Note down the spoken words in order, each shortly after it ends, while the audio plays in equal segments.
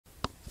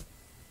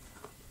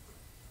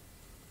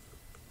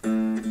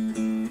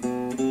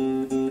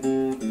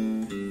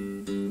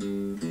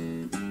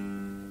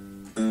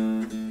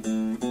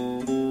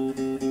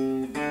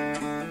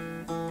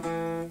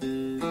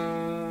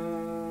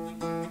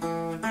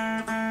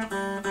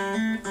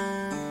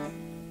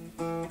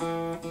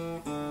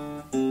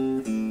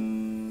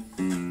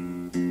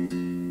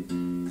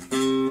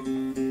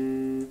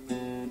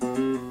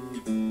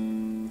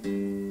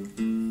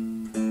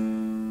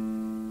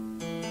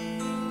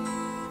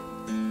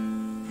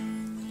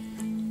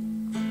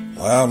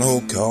An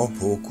old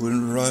cowpoke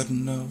went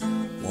riding out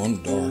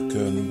one dark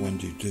and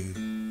windy day.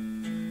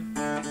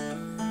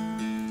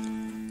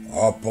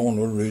 Up on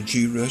the ridge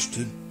he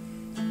rested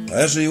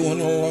as he went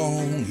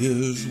along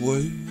his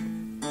way,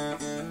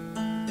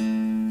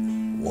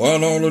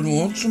 when all at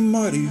once a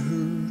mighty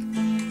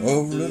herd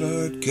of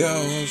red-eyed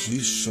cows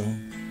he saw,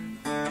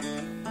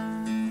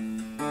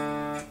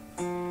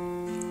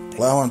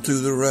 plowing through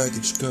the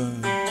ragged sky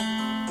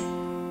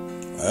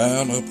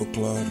and up a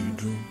cloudy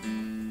draw.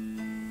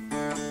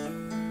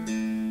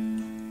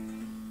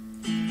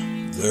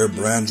 Their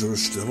brands are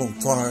still on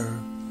fire,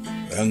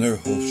 and their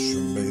hoofs are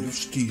made of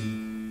steel.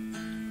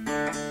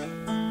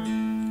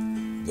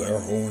 Their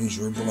horns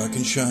are black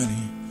and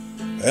shiny,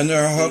 and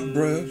their hot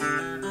breath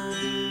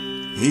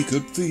he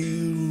could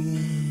feel.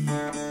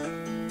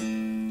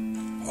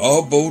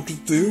 A bolt of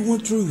fear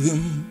went through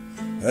him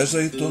as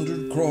they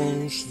thundered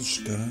across the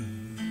sky.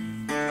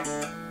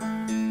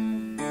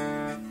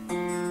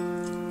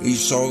 He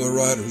saw the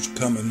riders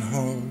coming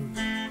hard,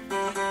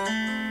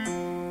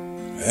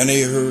 and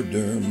he heard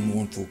their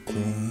mournful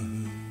cry.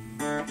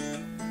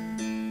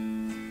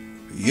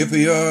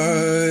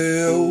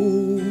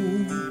 Yippee-yi-oh,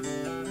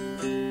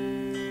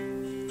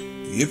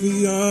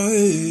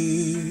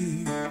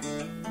 yippee-yi,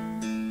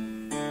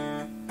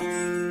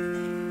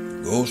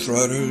 ghost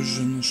riders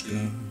in the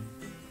sky.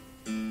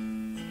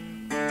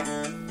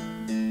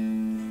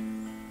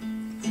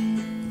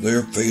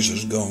 Their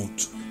faces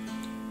gaunt,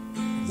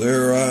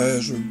 their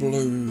eyes are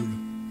blurred,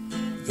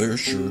 their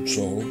shirts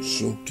all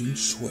soaked in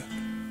sweat.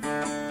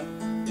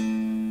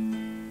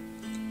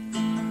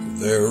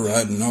 They're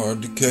riding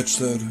hard to catch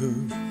that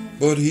herd,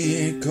 but he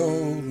ain't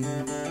caught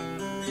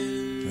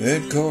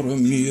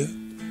 'em yet.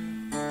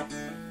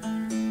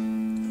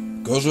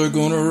 'Cause they're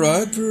gonna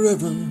ride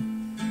forever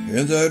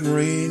in that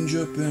range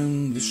up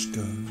in the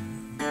sky.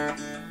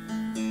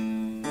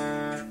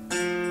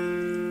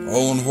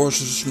 On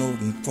horses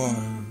snorting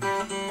fire,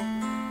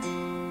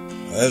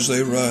 as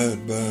they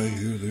ride by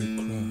hear their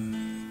cry.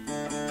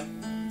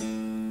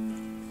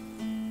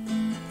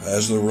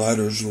 As the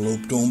riders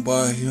loped on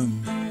by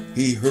him,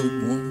 he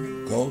heard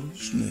one call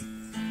his name.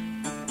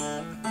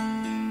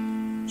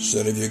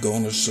 Said, if you're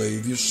gonna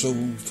save your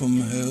soul from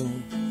hell,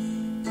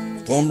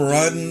 from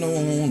riding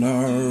on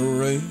our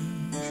range,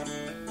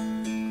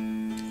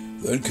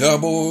 then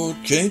cowboy,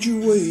 change your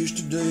ways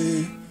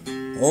today,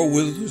 or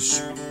with us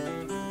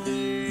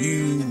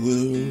you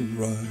will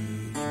ride.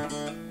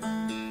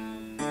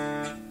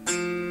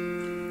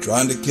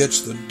 Trying to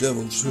catch the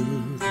devil's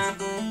herd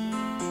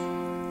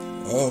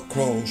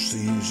across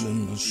these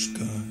endless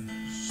skies.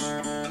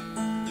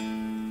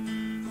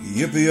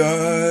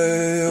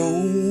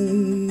 Yippee-yi-oh,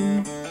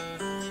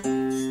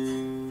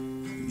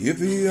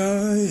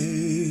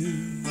 yippee-yi,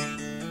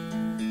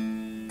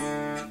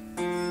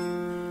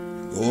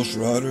 ghost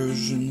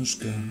riders in the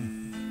sky.